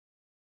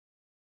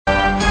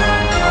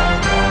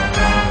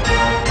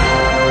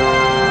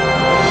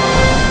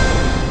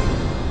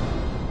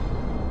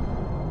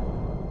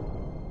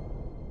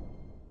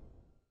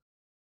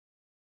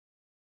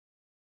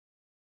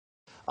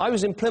I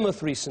was in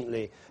Plymouth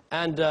recently,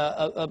 and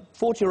a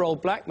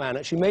 40-year-old black man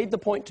actually made the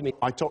point to me.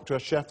 I talked to a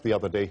chef the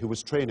other day who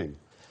was training.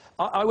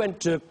 I went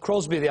to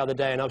Crosby the other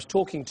day, and I was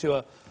talking to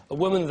a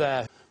woman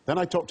there. Then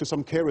I talked to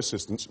some care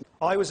assistants.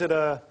 I was at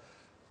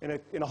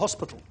in a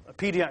hospital, a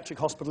paediatric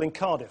hospital in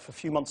Cardiff a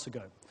few months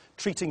ago,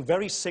 treating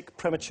very sick,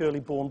 prematurely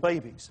born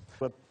babies.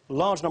 A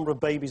large number of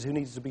babies who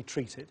needed to be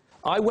treated.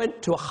 I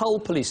went to a Hull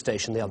police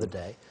station the other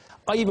day.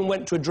 I even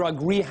went to a drug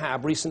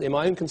rehab recently in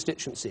my own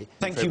constituency.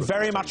 Thank you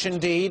very much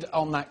indeed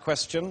on that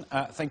question.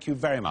 Thank you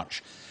very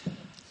much.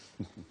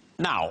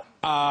 Now,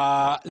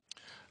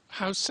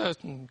 how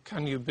certain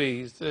can you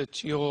be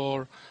that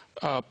your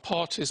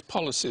party's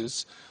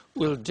policies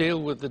will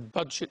deal with the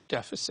budget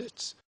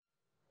deficits?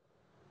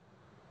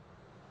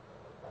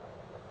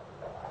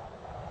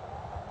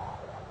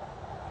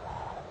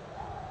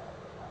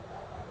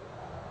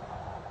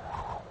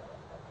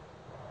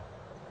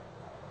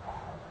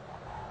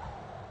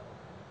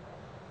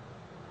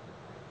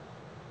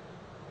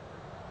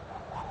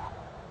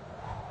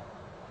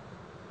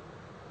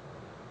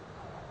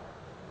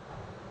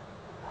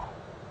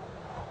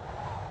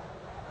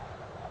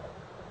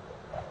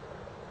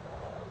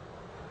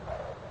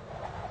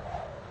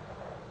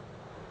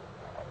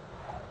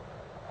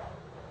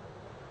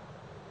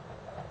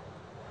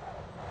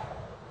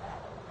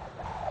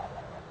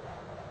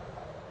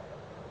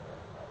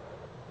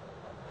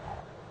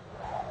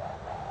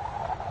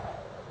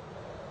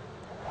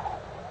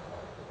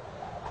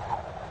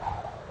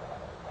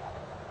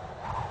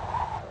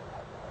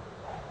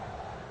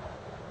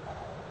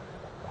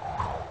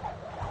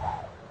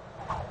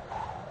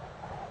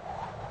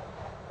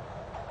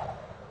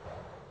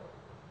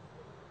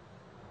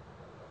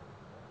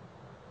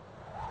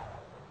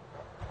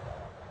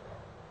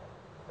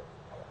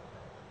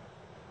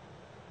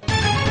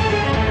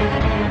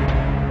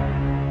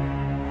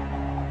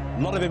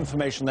 A lot of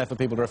information there for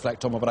people to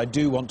reflect on, but I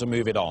do want to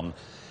move it on.